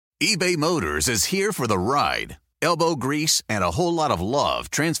eBay Motors is here for the ride. Elbow grease and a whole lot of love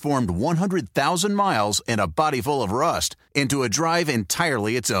transformed 100,000 miles and a body full of rust into a drive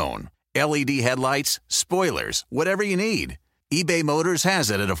entirely its own. LED headlights, spoilers, whatever you need. eBay Motors has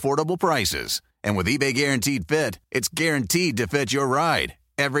it at affordable prices. And with eBay Guaranteed Fit, it's guaranteed to fit your ride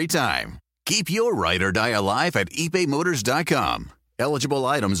every time. Keep your ride or die alive at ebaymotors.com. Eligible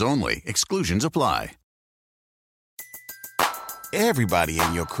items only. Exclusions apply. Everybody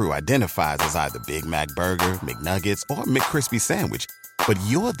in your crew identifies as either Big Mac Burger, McNuggets, or McCrispy Sandwich. But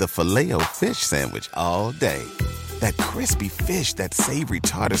you're the Filet-O-Fish Sandwich all day. That crispy fish, that savory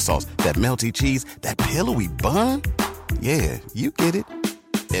tartar sauce, that melty cheese, that pillowy bun. Yeah, you get it.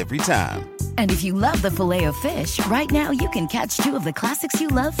 Every time. And if you love the Filet-O-Fish, right now you can catch two of the classics you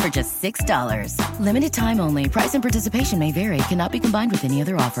love for just $6. Limited time only. Price and participation may vary. Cannot be combined with any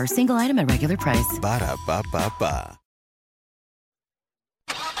other offer. Single item at regular price. Ba-da-ba-ba-ba.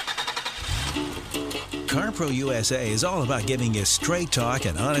 CarPro USA is all about giving you straight talk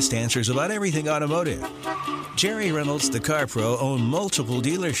and honest answers about everything automotive. Jerry Reynolds, the CarPro, owns multiple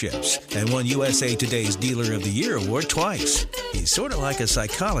dealerships and won USA Today's Dealer of the Year award twice. He's sort of like a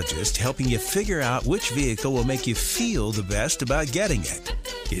psychologist helping you figure out which vehicle will make you feel the best about getting it.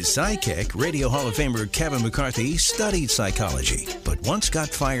 His sidekick, Radio Hall of Famer Kevin McCarthy, studied psychology, but once got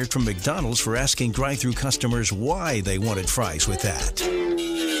fired from McDonald's for asking drive-thru customers why they wanted fries with that.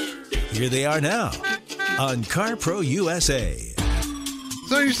 Here they are now on CarPro USA.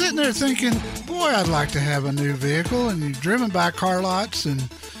 So you're sitting there thinking, boy, I'd like to have a new vehicle, and you've driven by car lots and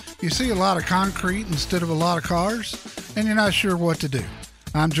you see a lot of concrete instead of a lot of cars, and you're not sure what to do.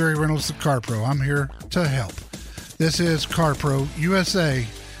 I'm Jerry Reynolds, the CarPro. I'm here to help. This is CarPro USA.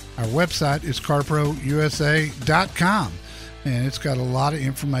 Our website is carprousa.com, and it's got a lot of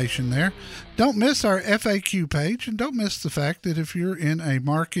information there. Don't miss our FAQ page, and don't miss the fact that if you're in a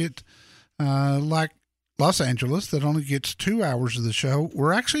market like Los Angeles that only gets 2 hours of the show,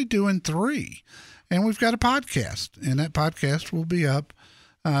 we're actually doing 3. And we've got a podcast, and that podcast will be up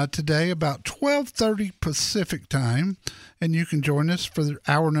today about 12:30 Pacific time, and you can join us for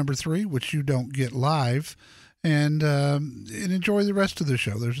hour number 3, which you don't get live, and enjoy the rest of the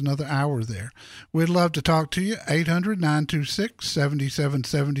show. There's another hour there. We'd love to talk to you.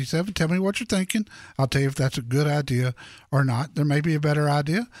 800-926-7777. Tell me what you're thinking. I'll tell you if that's a good idea or not. There may be a better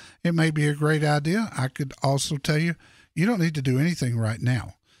idea. It may be a great idea. I could also tell you, you don't need to do anything right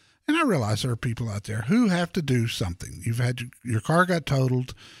now. And I realize there are people out there who have to do something. You've had your car got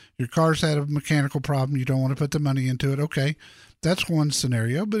totaled. Your car's had a mechanical problem. You don't want to put the money into it. Okay. That's one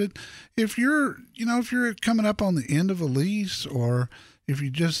scenario. But if you're coming up on the end of a lease, or if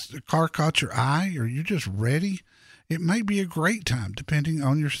a car caught your eye, or you're just ready, it may be a great time depending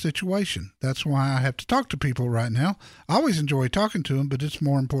on your situation. That's why I have to talk to people right now. I always enjoy talking to them, but it's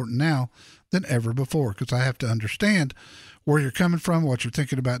more important now than ever before, because I have to understand where you're coming from, what you're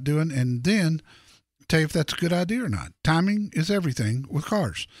thinking about doing, and then tell you if that's a good idea or not. Timing is everything with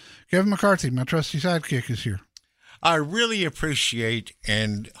cars. Kevin McCarthy, my trusty sidekick, is here. I really appreciate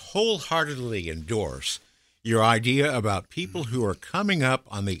and wholeheartedly endorse your idea about people who are coming up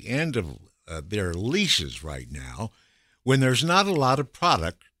on the end of their leases right now, when there's not a lot of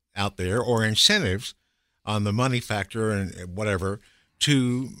product out there or incentives on the money factor and whatever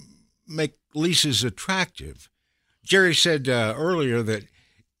to make leases attractive. Jerry said earlier that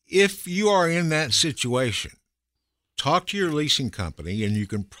if you are in that situation, talk to your leasing company, and you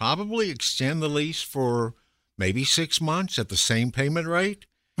can probably extend the lease for maybe 6 months at the same payment rate.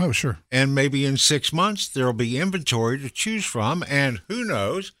 Oh, sure. And maybe in 6 months, there'll be inventory to choose from, and who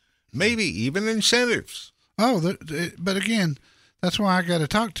knows, maybe even incentives. Oh, but again, that's why I got to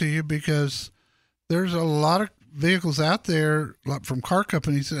talk to you, because there's a lot of vehicles out there from car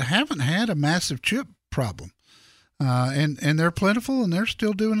companies that haven't had a massive chip problem. And they're plentiful, and they're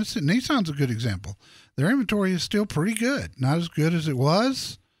still doing it. Nissan's a good example. Their inventory is still pretty good. Not as good as it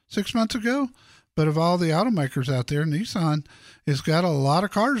was 6 months ago, but of all the automakers out there, Nissan has got a lot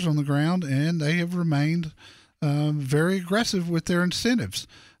of cars on the ground, and they have remained very aggressive with their incentives.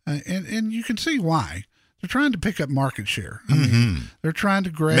 And you can see why. They're trying to pick up market share. I mean, they're trying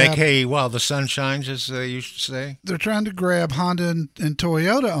to grab... Make hay while the sun shines, as they used to say. They're trying to grab Honda and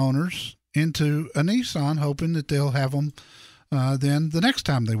Toyota owners into a Nissan, hoping that they'll have them then the next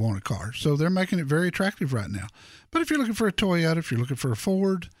time they want a car. So they're making it very attractive right now. But if you're looking for a Toyota, if you're looking for a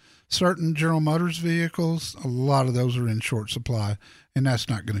Ford, certain General Motors vehicles, a lot of those are in short supply, and that's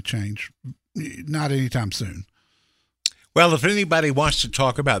not going to change, not anytime soon. Well, if anybody wants to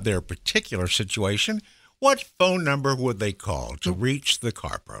talk about their particular situation, what phone number would they call to reach the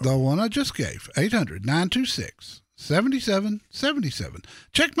CarPro? The one I just gave, 800-926 7777.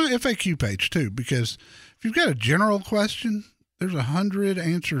 Check my FAQ page too, because if you've got a general question, there's 100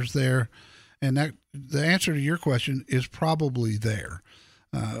 answers there, and that the answer to your question is probably there.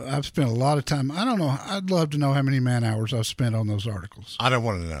 I've spent a lot of time. I don't know. I'd love to know how many man hours I've spent on those articles. I don't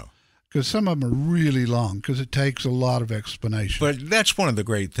want to know. Because some of them are really long because it takes a lot of explanation. But that's one of the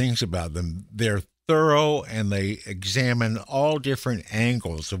great things about them. They're thorough and they examine all different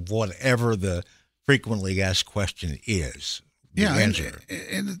angles of whatever the frequently asked question is. Yeah,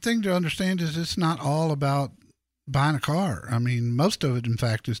 and the thing to understand is it's not all about buying a car. I mean, most of it, in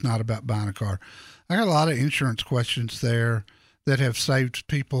fact, is not about buying a car. I got a lot of insurance questions there that have saved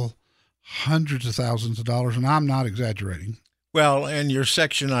people hundreds of thousands of dollars, and I'm not exaggerating. Well, and your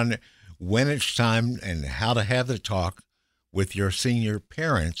section on when it's time and how to have the talk with your senior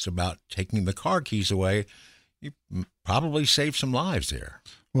parents about taking the car keys away, you probably saved some lives there.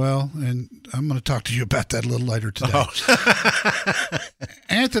 Well, and I'm going to talk to you about that a little later today. Oh.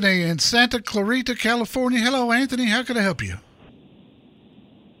 Anthony in Santa Clarita, California. Hello, Anthony. How can I help you?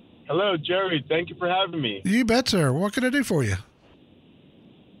 Hello, Jerry. Thank you for having me. You bet, sir. What can I do for you?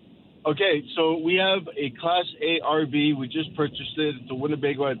 Okay, so we have a Class A RV. We just purchased it. It's a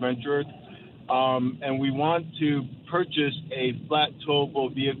Winnebago Adventurer. And we want to purchase a flat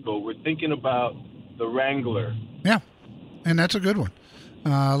towable vehicle. We're thinking about the Wrangler. Yeah, and that's a good one.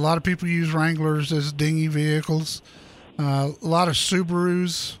 A lot of people use Wranglers as dinghy vehicles. A lot of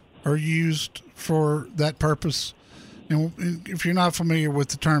Subarus are used for that purpose. And if you're not familiar with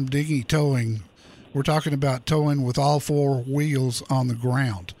the term dinghy towing, we're talking about towing with all four wheels on the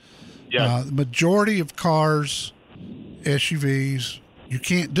ground. Yeah. The majority of cars, SUVs, you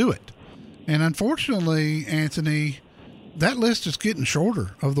can't do it. And unfortunately, Anthony, that list is getting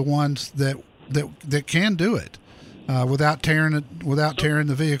shorter of the ones that can do it without tearing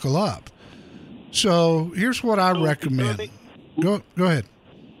the vehicle up. So here's what I recommend. Go ahead.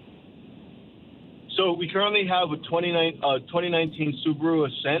 So we currently have a 2019 Subaru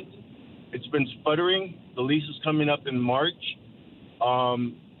Ascent. It's been sputtering. The lease is coming up in March.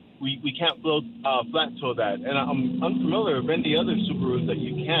 We can't flat tow that, and I'm unfamiliar with any other Subarus that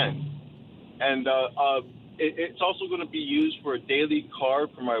you can. And it's also going to be used for a daily car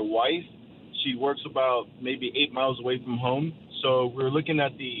for my wife. She works about maybe 8 miles away from home, so we're looking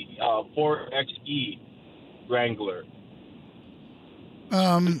at the 4XE Wrangler.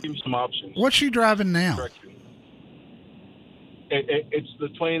 Give me some options. What's she driving now? It's the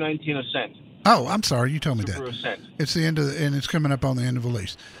 2019 Ascent. Oh, I'm sorry. You told me Subaru that. Ascent. It's the end of and it's coming up on the end of the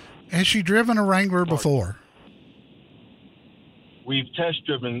lease. Has she driven a Wrangler before? We've test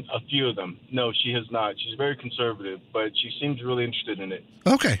driven a few of them. No, she has not. She's very conservative, but she seems really interested in it.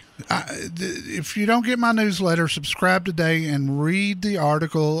 Okay. If you don't get my newsletter, subscribe today and read the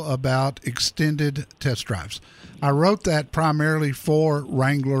article about extended test drives. I wrote that primarily for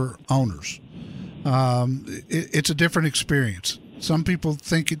Wrangler owners. It's a different experience. Some people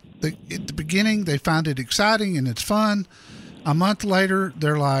think at the beginning they find it exciting and it's fun. A month later,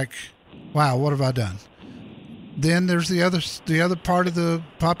 they're like, wow, what have I done? Then there's the other part of the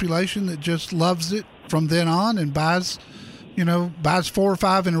population that just loves it from then on and buys 4 or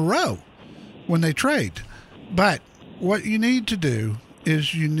 5 in a row when they trade. But what you need to do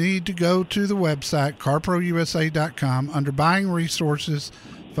is you need to go to the website, carprousa.com, under buying resources,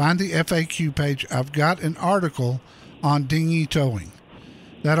 find the FAQ page. I've got an article on dinghy towing.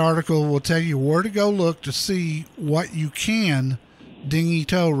 That article will tell you where to go look to see what you can dinghy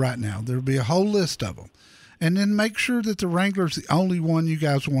tow right now. There'll be a whole list of them. And then make sure that the Wrangler is the only one you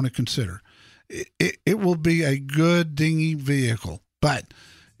guys want to consider. It will be a good dinghy vehicle, but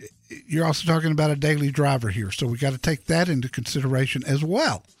you're also talking about a daily driver here. So we got to take that into consideration as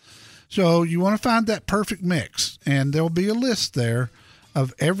well. So you want to find that perfect mix, and there'll be a list there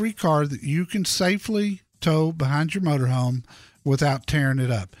of every car that you can safely tow behind your motorhome without tearing it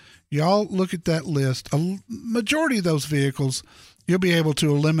up. Y'all look at that list. A majority of those vehicles you'll be able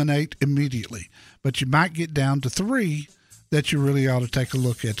to eliminate immediately, but you might get down to 3 that you really ought to take a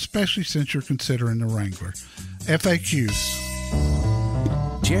look at, especially since you're considering the Wrangler. FAQs.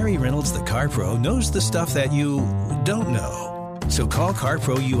 Jerry Reynolds, the Car Pro, knows the stuff that you don't know. So call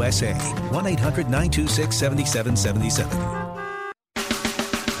CarPro USA, 1-800-926-7777.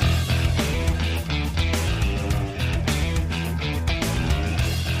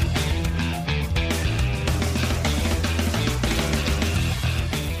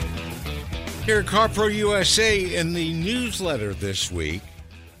 Here at CarPro USA in the newsletter this week,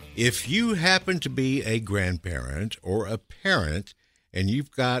 if you happen to be a grandparent or a parent and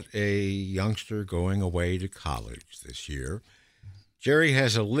you've got a youngster going away to college this year, Jerry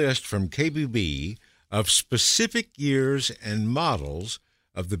has a list from KBB of specific years and models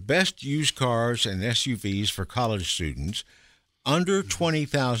of the best used cars and SUVs for college students under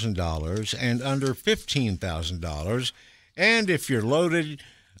 $20,000 and under $15,000. And if you're loaded,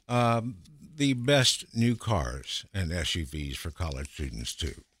 the best new cars and SUVs for college students,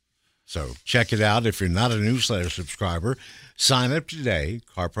 too. So check it out. If you're not a newsletter subscriber, sign up today,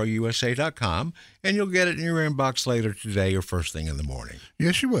 carprousa.com, and you'll get it in your inbox later today or first thing in the morning.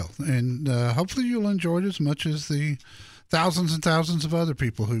 Yes, you will. And hopefully you'll enjoy it as much as the thousands and thousands of other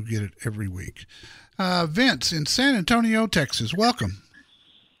people who get it every week. Vince in San Antonio, Texas, welcome.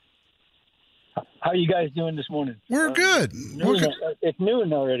 How are you guys doing this morning? We're good. It's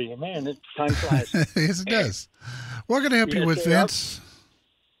noon already. Man, time flies. Yes, it does. What can I help you with, Vince?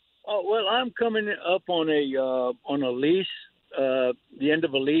 Oh, well, I'm coming up on a lease, the end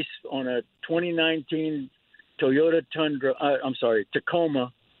of a lease on a 2019 Toyota Tundra.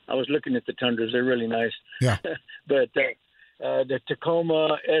 Tacoma. I was looking at the Tundras; they're really nice. Yeah. But the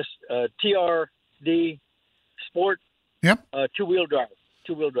Tacoma TRD Sport. Yep. Two-wheel drive.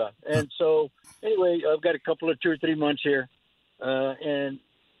 And so, anyway, I've got a couple of 2 or 3 months here, and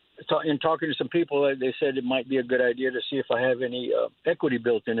in talking to some people, they said it might be a good idea to see if I have any equity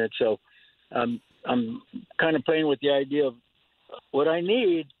built in it. So I'm kind of playing with the idea of what I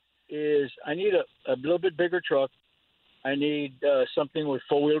need is I need a little bit bigger truck. I need something with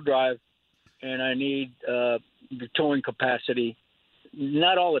four-wheel drive, and I need the towing capacity.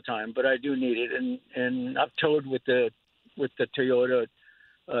 Not all the time, but I do need it. And I've towed with the Toyota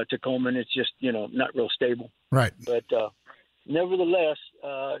Tacoma, and it's just, not real stable. Right. But nevertheless,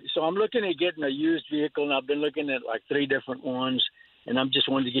 so I'm looking at getting a used vehicle, and I've been looking at like 3 different ones, and I'm just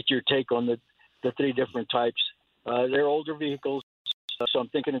wanting to get your take on the 3 different types. They're older vehicles, so I'm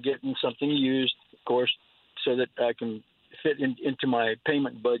thinking of getting something used, of course, so that I can fit into my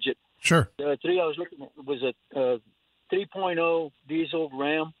payment budget. Sure. The 3 I was looking at was a 3.0 diesel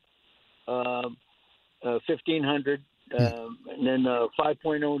Ram, 1500, and then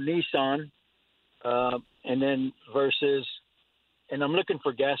 5.0 Nissan, and then versus, and I'm looking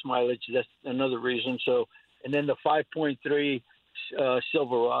for gas mileage. That's another reason. So, and then the 5.3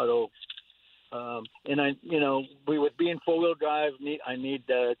 Silverado, and we would be in 4-wheel drive. I need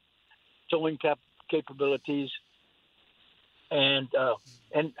towing capabilities, and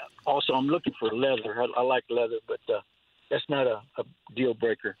also I'm looking for leather. I like leather, but that's not a deal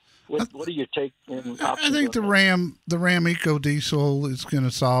breaker. What do you take in options? I think the Ram Eco Diesel is going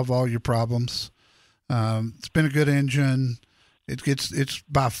to solve all your problems. It's been a good engine. It's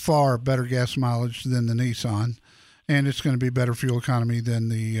by far better gas mileage than the Nissan, and it's going to be better fuel economy than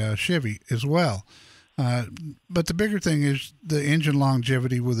the Chevy as well. But the bigger thing is the engine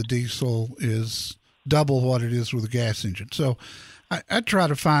longevity with a diesel is double what it is with a gas engine. So I try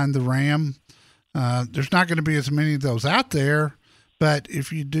to find the Ram. There's not going to be as many of those out there, but if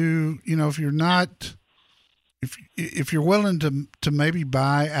you do, if you're willing to maybe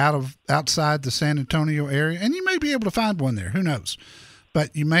buy outside the San Antonio area, and you may be able to find one there, who knows?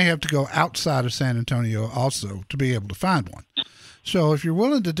 But you may have to go outside of San Antonio also to be able to find one. So if you're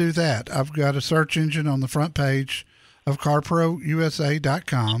willing to do that, I've got a search engine on the front page of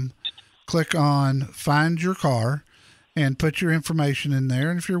carprousa.com. Click on Find Your Car and put your information in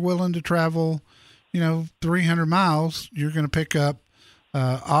there. And if you're willing to travel, 300 miles, you're going to pick up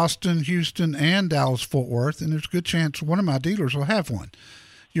Austin, Houston, and Dallas-Fort Worth, and there's a good chance one of my dealers will have one.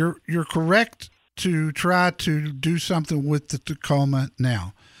 You're correct to try to do something with the Tacoma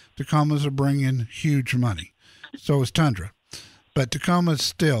now. Tacomas are bringing huge money. So is Tundra. But Tacoma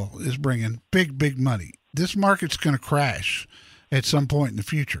still is bringing big money. This market's going to crash at some point in the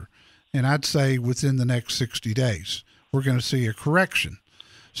future, and I'd say within the next 60 days, we're going to see a correction.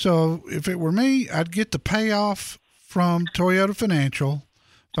 So if it were me, I'd get the payoff from Toyota Financial,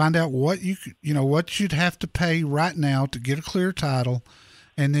 find out what what you'd have to pay right now to get a clear title,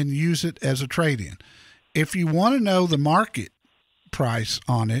 and then use it as a trade-in. If you want to know the market price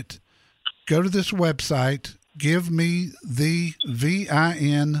on it, go to this website,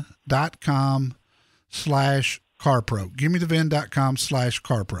 GiveMeTheVIN.com/CarPro.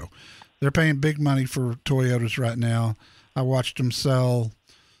 GiveMeTheVIN.com/CarPro. They're paying big money for Toyotas right now. I watched them sell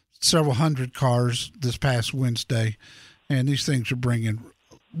several hundred cars this past Wednesday, and these things are bringing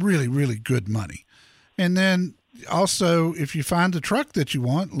really, really good money. And then also, if you find the truck that you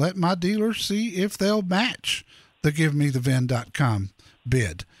want, let my dealer see if they'll match the GiveMeTheVIN.com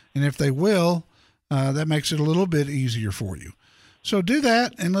bid. And if they will, that makes it a little bit easier for you. So do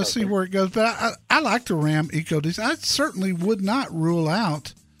that, and let's see where it goes. But I like the Ram EcoDiesel. I certainly would not rule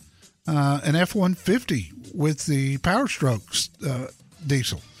out an F-150 with the Power Strokes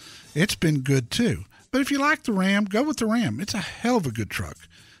diesel. It's been good too. But if you like the Ram, go with the Ram. It's a hell of a good truck.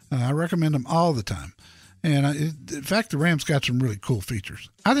 I recommend them all the time. And in fact, the Ram's got some really cool features.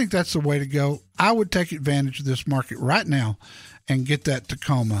 I think that's the way to go. I would take advantage of this market right now and get that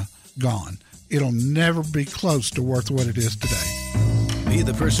Tacoma gone. It'll never be close to worth what it is today. Be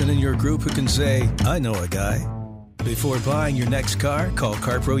the person in your group who can say, I know a guy. Before buying your next car, call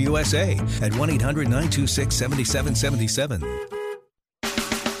CarPro USA at 1-800-926-7777.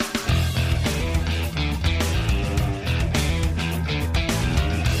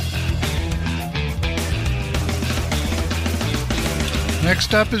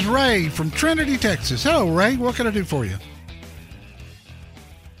 Next up is Ray from Trinity, Texas. Hello, Ray. What can I do for you?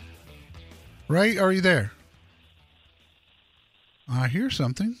 Ray, are you there? I hear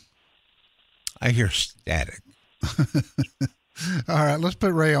something. I hear static. All right, let's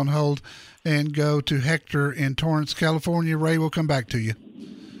put Ray on hold and go to Hector in Torrance, California. Ray, we'll come back to you.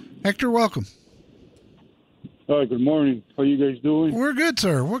 Hector, welcome. Hi, good morning. How are you guys doing? We're good,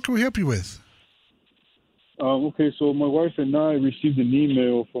 sir. What can we help you with? Okay, so my wife and I received an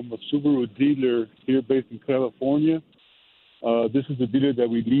email from a Subaru dealer here based in California. This is the dealer that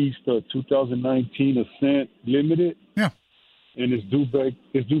we leased a 2019 Ascent Limited. Yeah. And it's due back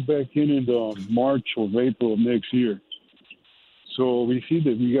in March or April of next year. So we received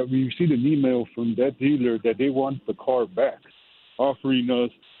an email from that dealer that they want the car back, offering us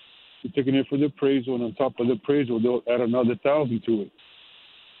to take it in for the appraisal, and on top of the appraisal, they'll add another $1,000 to it.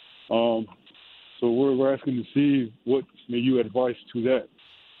 So we're asking to see what may you advise to that.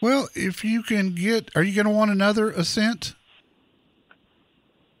 Well, if you can are you going to want another Ascent?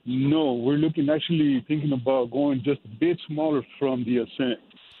 No, we're thinking about going just a bit smaller from the Ascent.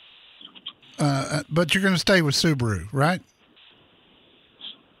 But you're going to stay with Subaru, right?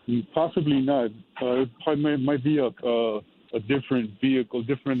 Possibly not. It probably might be a different vehicle,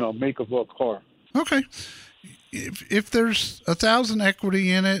 different make of a car. Okay. If there's 1,000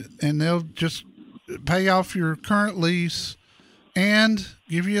 equity in it, and they'll just pay off your current lease and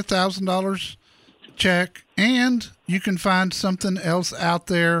give you $1,000 check, and you can find something else out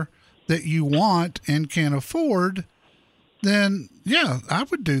there that you want and can afford, then yeah, I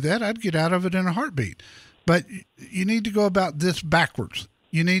would do that. I'd get out of it in a heartbeat. But you need to go about this backwards.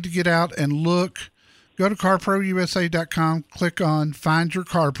 You need to get out and look. Go to CarProUSA.com, click on Find Your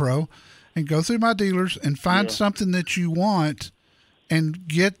CarPro, and go through my dealers and find something that you want and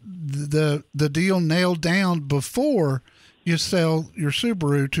get the deal nailed down before you sell your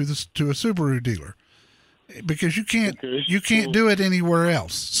Subaru to a Subaru dealer, because you can't do it anywhere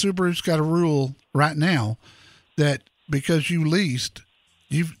else. Subaru's got a rule right now that because you leased,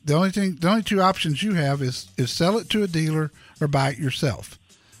 the only two options you have is sell it to a dealer or buy it yourself.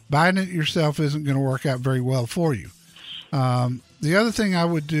 Buying it yourself isn't going to work out very well for you. The other thing I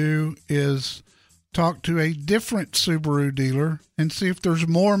would do is talk to a different Subaru dealer and see if there's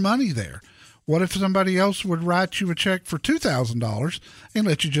more money there. What if somebody else would write you a check for $2,000 and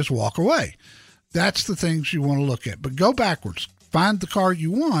let you just walk away? That's the things you want to look at. But go backwards. Find the car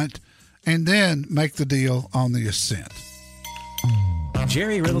you want and then make the deal on the Ascent.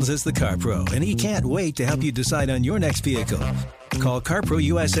 Jerry Reynolds is the Car Pro, and he can't wait to help you decide on your next vehicle. Call CarPro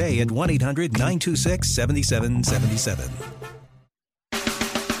USA at 1-800-926-7777.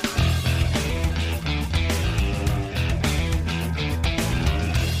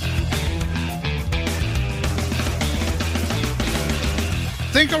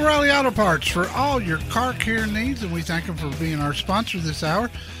 Think O'Reilly Auto Parts for all your car care needs, and we thank them for being our sponsor this hour.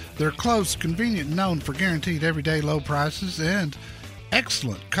 They're close, convenient, and known for guaranteed everyday low prices and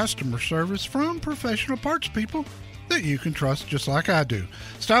excellent customer service from professional parts people that you can trust just like I do.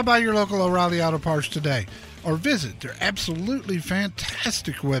 Stop by your local O'Reilly Auto Parts today or visit their absolutely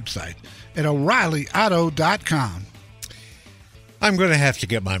fantastic website at O'ReillyAuto.com. I'm going to have to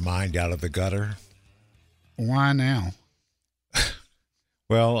get my mind out of the gutter. Why now?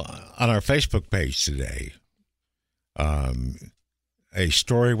 Well, on our Facebook page today, a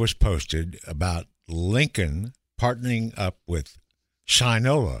story was posted about Lincoln partnering up with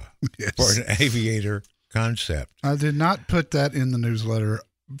Shinola for an aviator concept. I did not put that in the newsletter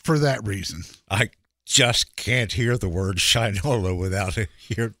for that reason. I just can't hear the word Shinola without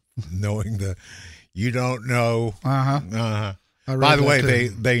knowing you don't know. Uh-huh. By the way,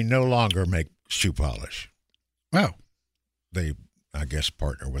 they no longer make shoe polish. Oh. They, I guess,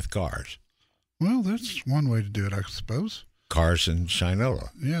 partner with cars. Well, that's one way to do it, I suppose. Cars and Shinola.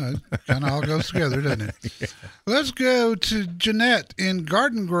 Yeah, it kind of all goes together, doesn't it? Yeah. Let's go to Jeanette in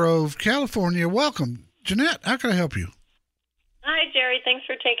Garden Grove, California. Welcome. Jeanette, how can I help you? Hi, Jerry. Thanks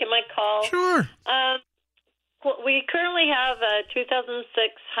for taking my call. Sure. We currently have a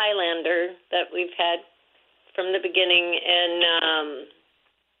 2006 Highlander that we've had from the beginning, and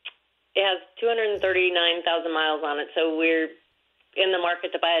it has 239,000 miles on it. So we're in the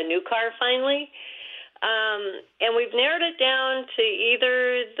market to buy a new car finally. And we've narrowed it down to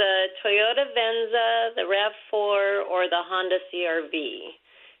either the Toyota Venza, the RAV4, or the Honda CR-V.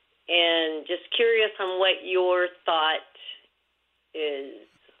 And just curious on what your thought is.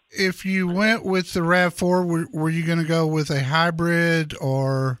 If you went with the RAV4, were you going to go with a hybrid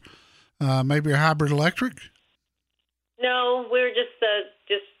or maybe a hybrid electric? No, we were just the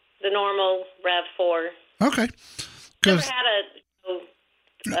normal RAV4. Okay. Never had a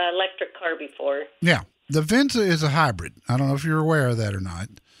electric car before. Yeah. The Venza is a hybrid. I don't know if you're aware of that or not.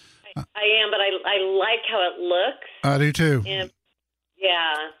 I am, but I like how it looks. I do too. And,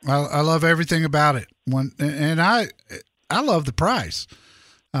 yeah. I love everything about it. I love the price.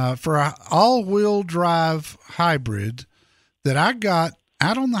 For an all-wheel drive hybrid that I got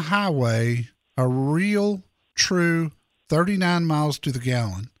out on the highway, a real, true 39 miles to the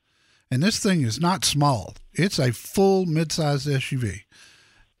gallon. And this thing is not small. It's a full mid-sized SUV.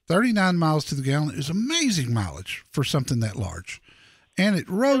 39 miles to the gallon is amazing mileage for something that large. And it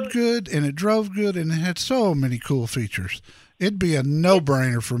rode good, and it drove good, and it had so many cool features. It'd be a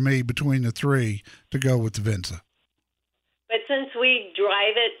no-brainer for me between the three to go with the Venza. But since we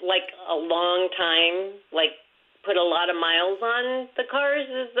drive it like a long time, like put a lot of miles on the cars,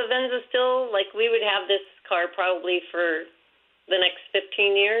 is the Venza still, like we would have this car probably for the next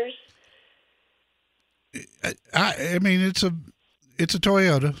 15 years? I mean, it's a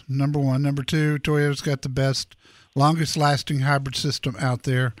Toyota, number one. Number two, Toyota's got the best, longest lasting hybrid system out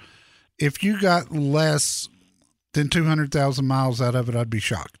there. If you got less than 200,000 miles out of it, I'd be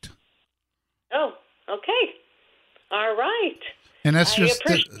shocked. Oh, okay. All right. And that's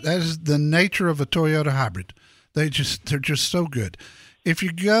that is the nature of a Toyota hybrid. They're just so good. If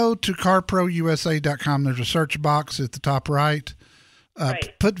you go to carprousa.com, there's a search box at the top right.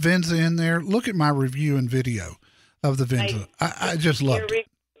 Right. Put Venza in there. Look at my review and video of the Venza. I just loved it.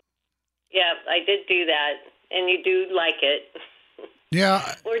 Yeah, I did do that, and you do like it.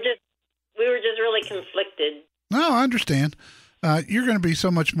 Yeah. We were just really conflicted. No, I understand. You're going to be so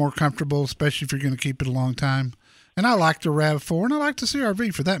much more comfortable, especially if you're going to keep it a long time. And I like the RAV4, and I like the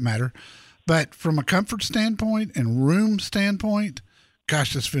CR-V for that matter. But from a comfort standpoint and room standpoint,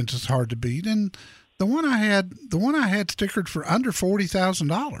 gosh, this Venza is hard to beat. And the one I had stickered for under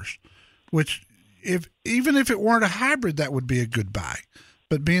 $40,000, which even if it weren't a hybrid, that would be a good buy.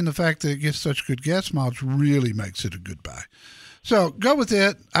 But being the fact that it gets such good gas mileage really makes it a good buy. So go with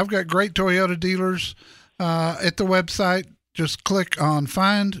it. I've got great Toyota dealers at the website. Just click on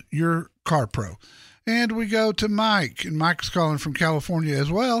Find Your Car Pro. And we go to Mike, and Mike's calling from California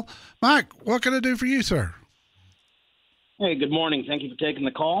as well. Mike, what can I do for you, sir? Hey, good morning. Thank you for taking the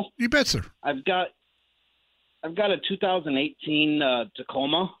call. You bet, sir. I've got a 2018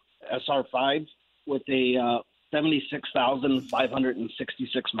 Tacoma SR5 with a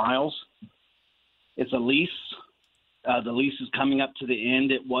 76,566 miles. It's a lease. The lease is coming up to the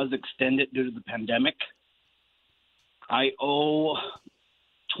end. It was extended due to the pandemic. I owe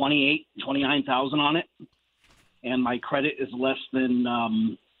 $29,000 on it, and my credit is less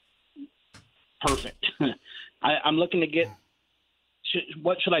than perfect. I'm looking to get.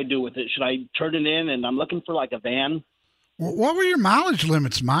 What should I do with it? Should I turn it in? And I'm looking for like a van. What were your mileage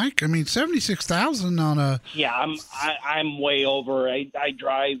limits, Mike? I mean, 76,000 on a. Yeah, I'm way over. I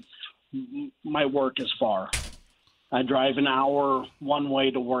drive. My work is far. I drive an hour one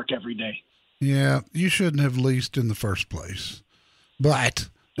way to work every day. Yeah, you shouldn't have leased in the first place, but.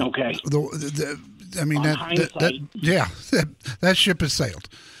 Okay. I mean, that ship has sailed.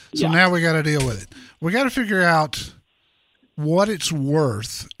 So yeah. Now we got to deal with it. We got to figure out what it's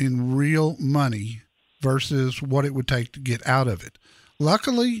worth in real money versus what it would take to get out of it.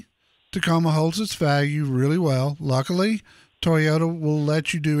 Luckily, Tacoma holds its value really well. Luckily, Toyota will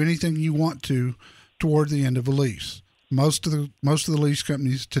let you do anything you want to toward the end of a lease. Most of the lease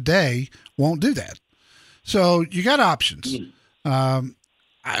companies today won't do that. So you got options.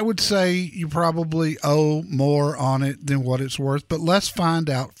 I would say you probably owe more on it than what it's worth, but let's find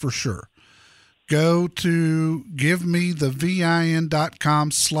out for sure. Go to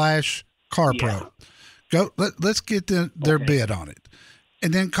givemethevin.com/carpro. Yeah. Go. Let's get their bid on it,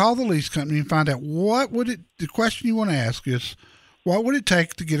 and then call the lease company and find out the question you want to ask is, what would it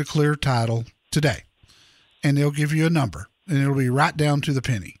take to get a clear title today? And they'll give you a number, and it'll be right down to the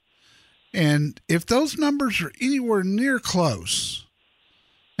penny. And if those numbers are anywhere near close,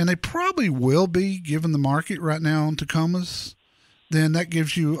 and they probably will be given the market right now on Tacomas, then that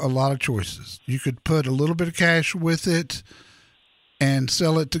gives you a lot of choices. You could put a little bit of cash with it and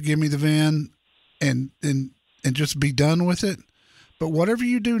sell it to Give Me the VIN and just be done with it. But whatever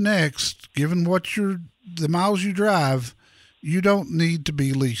you do next, given the miles you drive, you don't need to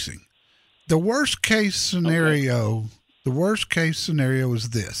be leasing. The worst case scenario is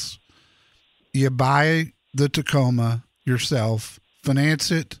this. You buy the Tacoma yourself,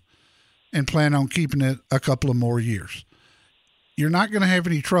 finance it, and plan on keeping it a couple of more years. You're not going to have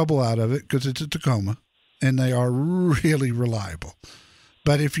any trouble out of it because it's a Tacoma, and they are really reliable.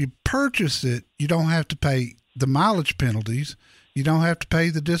 But if you purchase it, you don't have to pay the mileage penalties, you don't have to pay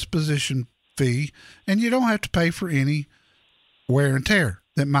the disposition fee, and you don't have to pay for any wear and tear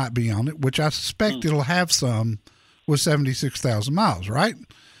that might be on it, which I suspect it'll have some with 76,000 miles, right?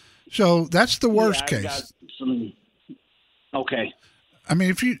 So that's the worst case. Okay. I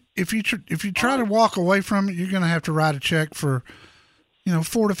mean, if you try to walk away from it, you're going to have to write a check for,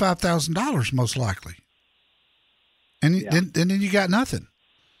 $4,000 to $5,000 most likely, and then you got nothing.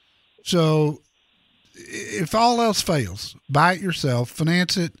 So, if all else fails, buy it yourself,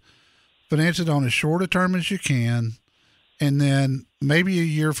 finance it on as short a term as you can, and then maybe a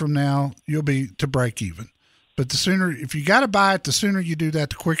year from now you'll be to break even. But the sooner, if you got to buy it, the sooner you do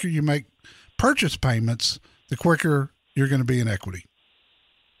that, the quicker you make purchase payments, the quicker you're going to be in equity.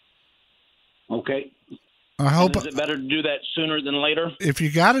 Okay. I hope. Is it better to do that sooner than later? If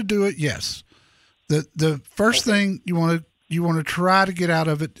you got to do it, yes. The first thing you want to try to get out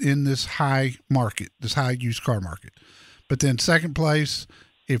of it in this high market, this high used car market. But then second place,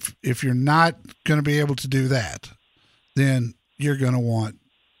 if you're not going to be able to do that, then you're going to want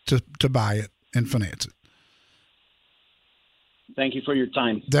to buy it and finance it. Thank you for your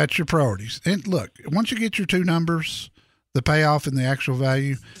time. That's your priorities. And look, once you get your two numbers, the payoff and the actual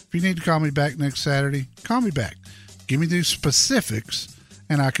value, if you need to call me back next Saturday, call me back. Give me these specifics,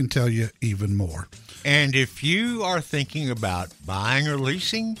 and I can tell you even more. And if you are thinking about buying or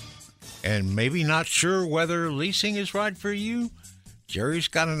leasing and maybe not sure whether leasing is right for you, Jerry's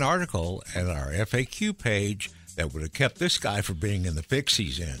got an article at our FAQ page that would have kept this guy from being in the fix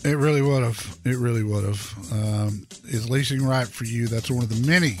he's in. It really would have. It really would have. Is leasing right for you? That's one of the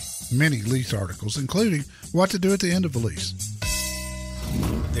many, many lease articles, including what to do at the end of a lease.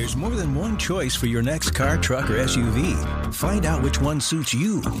 There's more than one choice for your next car, truck, or SUV. Find out which one suits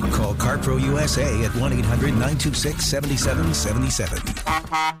you. Call CarPro USA at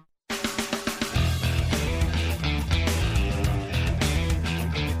 1-800-926-7777.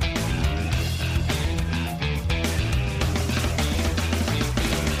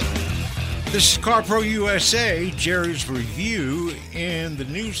 This is CarPro USA. Jerry's review in the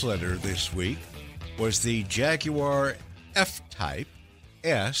newsletter this week was the Jaguar F-Type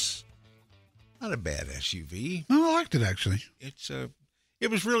S. Not a bad SUV. No, I liked it, actually. It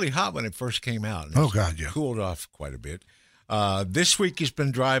was really hot when it first came out. Oh, God, yeah. Cooled off quite a bit. This week he's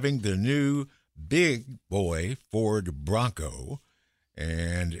been driving the new big boy Ford Bronco.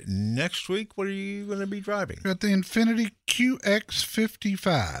 And next week, what are you going to be driving? Got the Infiniti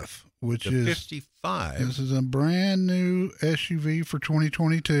QX55. Which the is 55. This is a brand new SUV for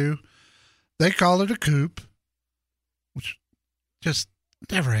 2022. They call it a coupe, which just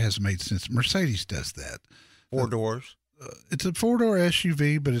never has made sense. Mercedes does that. 4 doors. It's a 4-door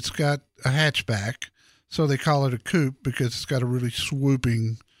SUV, but it's got a hatchback, so they call it a coupe because it's got a really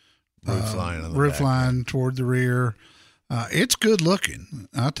swooping roof line toward the rear. It's good looking,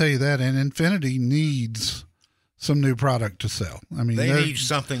 I'll tell you that. And Infiniti needs some new product to sell. I mean, they need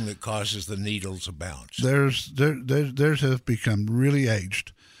something that causes the needle to bounce. Theirs have become really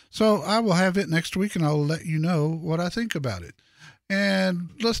aged. So I will have it next week, and I'll let you know what I think about it. And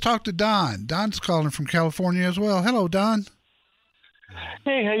let's talk to Don. Don's calling from California as well. Hello, Don.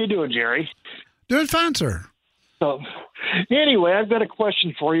 Hey, how you doing, Jerry? Doing fine, sir. So, anyway, I've got a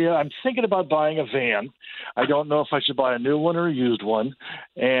question for you. I'm thinking about buying a van. I don't know if I should buy a new one or a used one,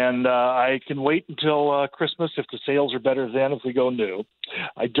 and I can wait until Christmas if the sales are better then if we go new.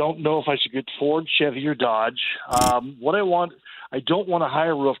 I don't know if I should get Ford, Chevy, or Dodge. What I want, I don't want a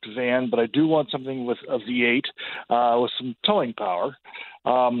high-roofed van, but I do want something with a V8 with some towing power.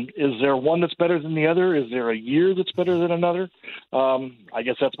 Is there one that's better than the other? Is there a year that's better than another? I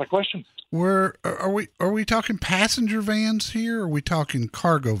guess that's my question. Are we talking passenger vans here, or are we talking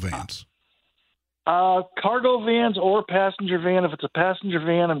cargo vans? Cargo vans or passenger van. If it's a passenger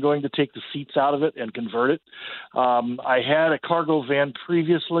van, I'm going to take the seats out of it and convert it. I had a cargo van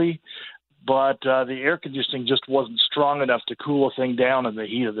previously, but the air conditioning just wasn't strong enough to cool a thing down in the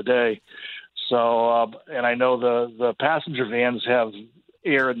heat of the day. So, and I know the passenger vans have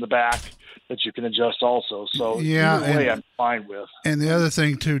air in the back that you can adjust also. So yeah, either way, I'm fine with. And the other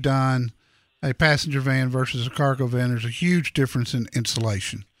thing too, Don, a passenger van versus a cargo van, there's a huge difference in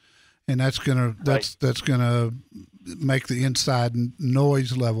insulation, and that's gonna make the inside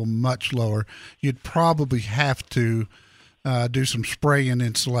noise level much lower. You'd probably have to do some spraying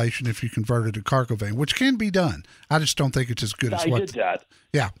insulation if you converted a cargo van, which can be done. I just don't think it's as good as I did that.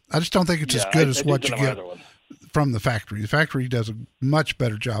 Yeah, I just don't think it's as good as what you get from the factory. The factory does a much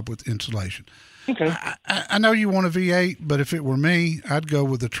better job with insulation. Okay. I know you want a V8, but if it were me, I'd go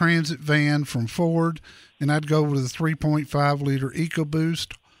with the Transit van from Ford, and I'd go with the 3.5 liter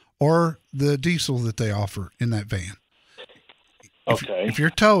EcoBoost or the diesel that they offer in that van. Okay. If you're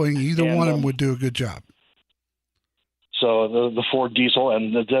towing, either one of them would do a good job. So the Ford diesel,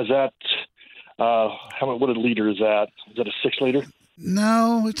 and does that, what a liter is that? Is that a 6 liter?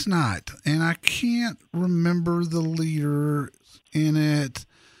 No, it's not. And I can't remember the liter in it.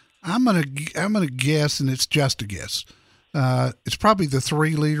 I'm gonna guess, and it's just a guess. It's probably the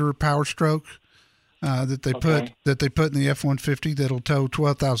 3 liter Power Stroke that they put in the F-150 that'll tow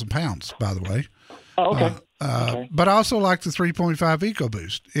 12,000 pounds. By the way. Oh, okay. But I also like the 3.5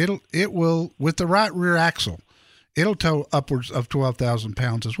 EcoBoost. It will with the right rear axle, it'll tow upwards of 12,000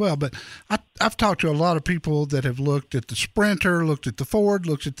 pounds as well. But I've talked to a lot of people that have looked at the Sprinter, looked at the Ford,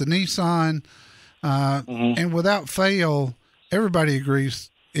 looked at the Nissan, and without fail, everybody agrees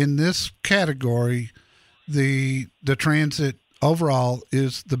in this category, the Transit overall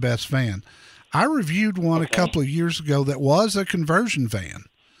is the best van. I reviewed one a couple of years ago that was a conversion van.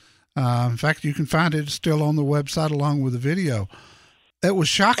 In fact, you can find it still on the website along with the video. It was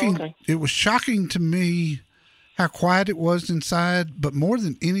shocking. Okay. It was shocking to me how quiet it was inside, but more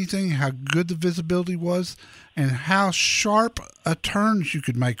than anything, how good the visibility was and how sharp a turns you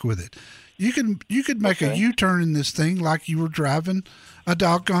could make with it. You could make a U-turn in this thing like you were driving a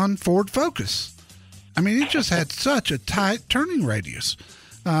doggone Ford Focus. I mean, it just had such a tight turning radius.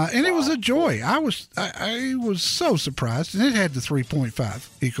 And it was a joy. I was so surprised. And it had the 3.5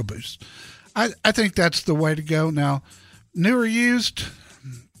 EcoBoost. I think that's the way to go. Now, new or used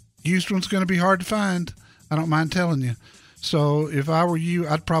one's going to be hard to find. I don't mind telling you. So if I were you,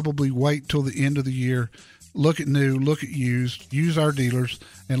 I'd probably wait till the end of the year, look at new, look at used, use our dealers,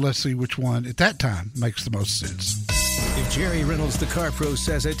 and let's see which one at that time makes the most sense. If Jerry Reynolds, the Car Pro,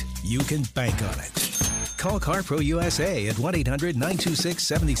 says it, you can bank on it. Call CarPro USA at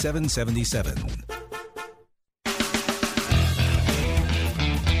 1-800-926-7777.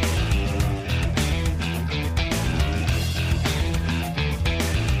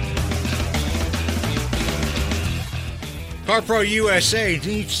 CarPro USA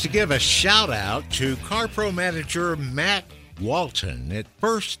needs to give a shout-out to CarPro manager Matt Walton at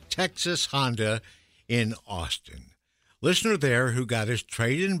First Texas Honda in Austin. Listener there who got his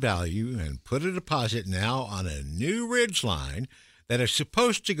trade-in value and put a deposit now on a new Ridgeline that is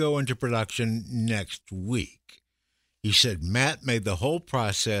supposed to go into production next week. He said Matt made the whole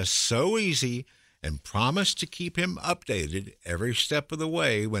process so easy and promised to keep him updated every step of the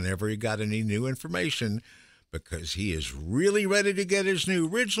way whenever he got any new information, because he is really ready to get his new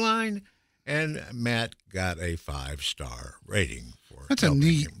Ridgeline, and Matt got a 5-star rating for That's a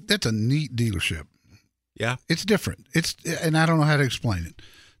neat dealership. Yeah. It's different. And I don't know how to explain it.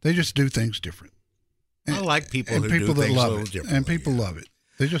 They just do things different. I like people who do things love a little it. differently. And people love it.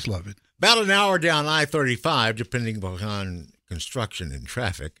 They just love it. About an hour down I-35, depending upon construction and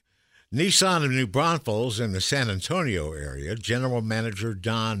traffic, Nissan of New Braunfels in the San Antonio area, General Manager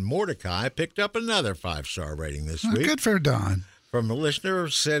Don Mordecai picked up another 5-star rating this week. Good for Don. From a listener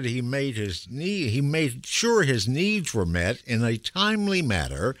said he made sure his needs were met in a timely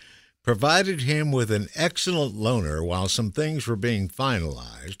manner, provided him with an excellent loaner while some things were being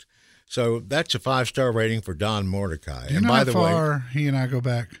finalized. So that's a 5-star rating for Don Mordecai. Do you know how far he and I go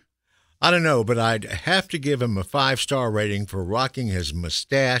back? I don't know, but I'd have to give him a 5-star rating for rocking his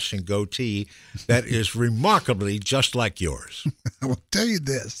mustache and goatee that is remarkably just like yours. I will tell you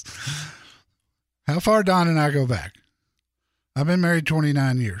this. How far Don and I go back? I've been married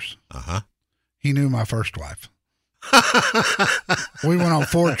 29 years. Uh-huh. He knew my first wife. We went on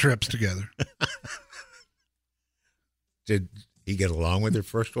 4 trips together. Did he get along with your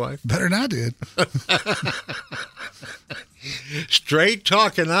first wife? Better than I did. Straight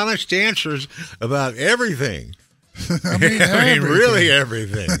talk and honest answers about everything. I mean, really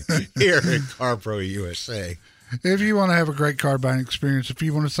everything here at CarPro USA. If you want to have a great car buying experience, if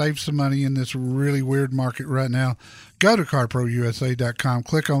you want to save some money in this really weird market right now, go to CarProUSA.com.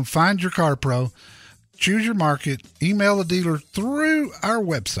 Click on Find Your Car Pro. Choose your market, email the dealer through our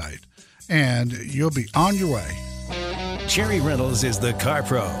website, and you'll be on your way. Jerry Reynolds is the Car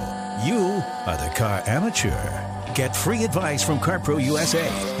Pro, You are the car amateur. Get free advice from CarPro USA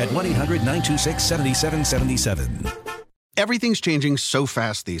at 1-800-926-7777. Everything's changing so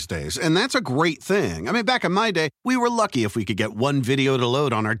fast these days, and that's a great thing. I mean, back in my day, we were lucky if we could get one video to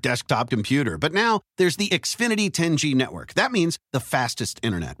load on our desktop computer. But now, there's the Xfinity 10G network. That means the fastest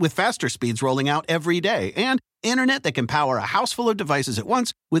internet, with faster speeds rolling out every day, and internet that can power a house full of devices at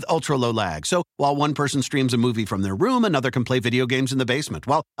once with ultra-low lag. So while one person streams a movie from their room, another can play video games in the basement,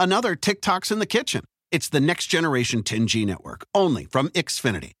 while another TikToks in the kitchen. It's the next generation 10G network, only from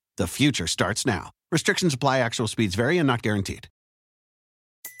Xfinity. The future starts now. Restrictions apply. Actual speeds vary and not guaranteed.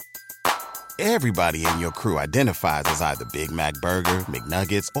 Everybody in your crew identifies as either Big Mac Burger,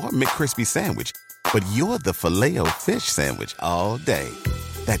 McNuggets, or McCrispy Sandwich. But you're the Filet-O-Fish Sandwich all day.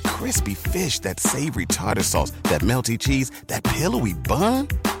 That crispy fish, that savory tartar sauce, that melty cheese, that pillowy bun.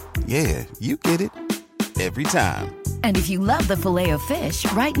 Yeah, you get it. Every time. And if you love the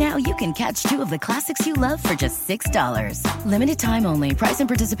Filet-O-Fish, right now you can catch two of the classics you love for just $6. Limited time only. Price and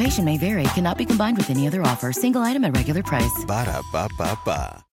participation may vary. Cannot be combined with any other offer. Single item at regular price.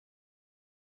 Ba-da-ba-ba-ba.